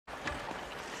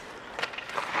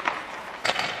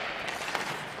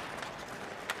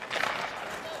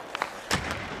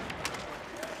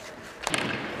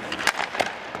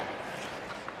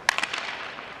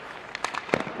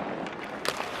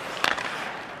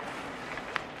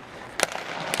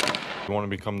We want to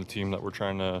become the team that we're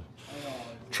trying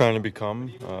to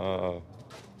become.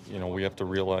 You know, we have to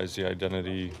realize the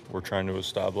identity we're trying to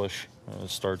establish. It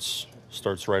starts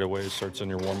right away. It starts in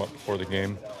your warm up before the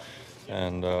game,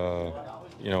 and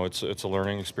you know, it's a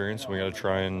learning experience. We got to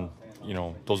try and, you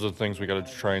know, those are the things we got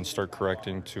to try and start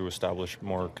correcting to establish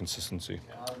more consistency.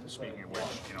 Speaking of which,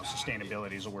 you know,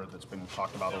 sustainability is a word that's been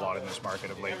talked about a lot in this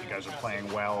market of late. You guys are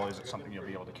playing well. Is it something you'll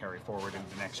be able to carry forward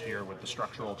into next year with the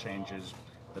structural changes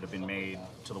that have been made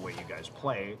to the way you guys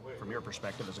play? From your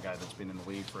perspective, as a guy that's been in the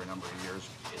league for a number of years,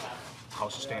 how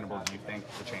sustainable do you think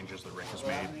the changes that Rick has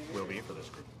made will be for this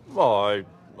group? Well,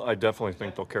 I definitely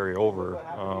think they'll carry over.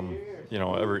 You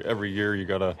know, every year you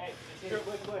gotta,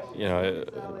 you know,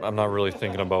 I'm not really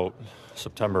thinking about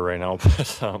September right now,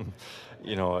 but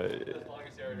you know,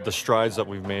 the strides that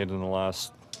we've made in the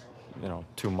last, you know,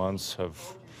 2 months have,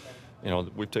 you know,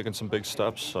 we've taken some big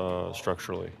steps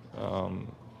structurally.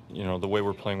 You know, the way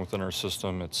we're playing within our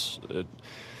system, you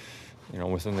know,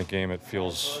 within the game, it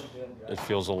feels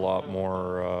a lot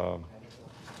more.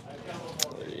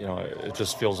 You know, it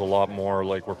just feels a lot more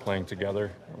like we're playing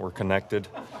together, we're connected,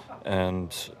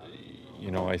 and you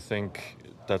know, I think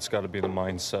that's got to be the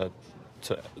mindset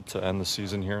to end the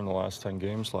season here in the last 10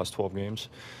 games, last 12 games,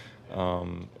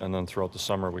 and then throughout the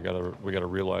summer we gotta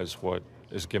realize what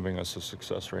is giving us the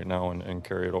success right now and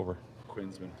carry it over.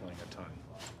 Quinn's been playing a ton.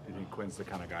 Do you think Quinn's the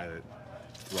kind of guy that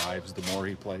thrives the more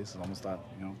he plays? It's almost not,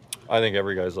 you know. I think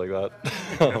every guy's like that,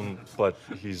 but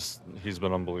he's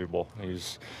been unbelievable.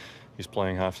 He's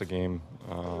playing half the game,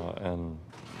 and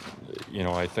you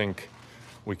know, I think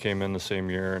we came in the same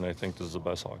year, and I think this is the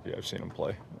best hockey I've seen him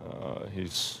play.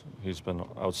 He's been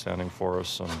outstanding for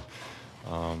us,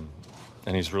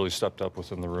 and he's really stepped up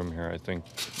within the room here. I think,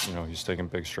 you know, he's taken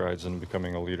big strides in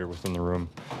becoming a leader within the room,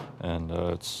 and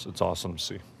it's awesome to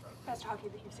see. Best hockey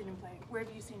that you've seen him play. Where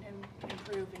have you seen him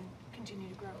improve and continue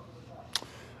to grow?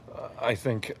 I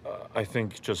think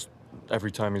just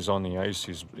every time he's on the ice,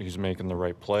 he's making the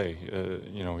right play.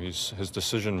 You know, his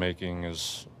decision making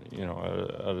is, you know,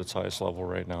 at its highest level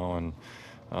right now, and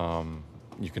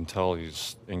you can tell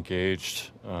he's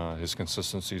engaged. His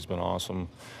consistency has been awesome,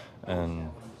 and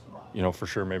you know, for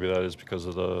sure, maybe that is because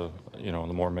of the, you know,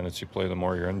 the more minutes you play, the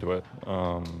more you're into it.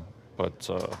 But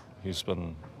he's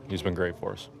been great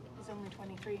for us. He's only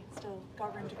 23, still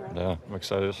got room to grow. Yeah, I'm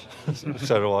excited.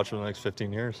 Excited to watch him the next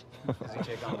 15 years. Has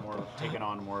he taken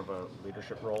on more of a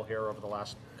leadership role here over the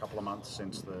last couple of months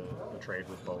since the trade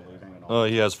with Bo leaving and all?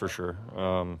 He has, for sure.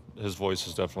 His voice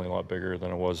is definitely a lot bigger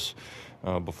than it was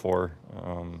before.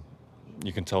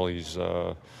 You can tell he's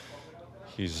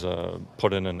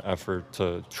put in an effort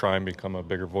to try and become a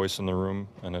bigger voice in the room,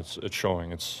 and it's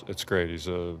showing. It's great. He's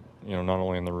you know, not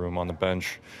only in the room, on the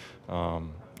bench,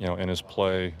 you know, in his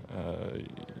play.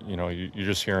 You know, you're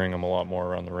just hearing him a lot more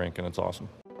around the rink, and it's awesome.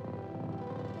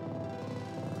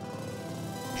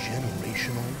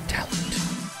 Generational talent.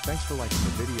 Thanks for liking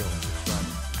the video and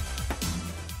subscribing.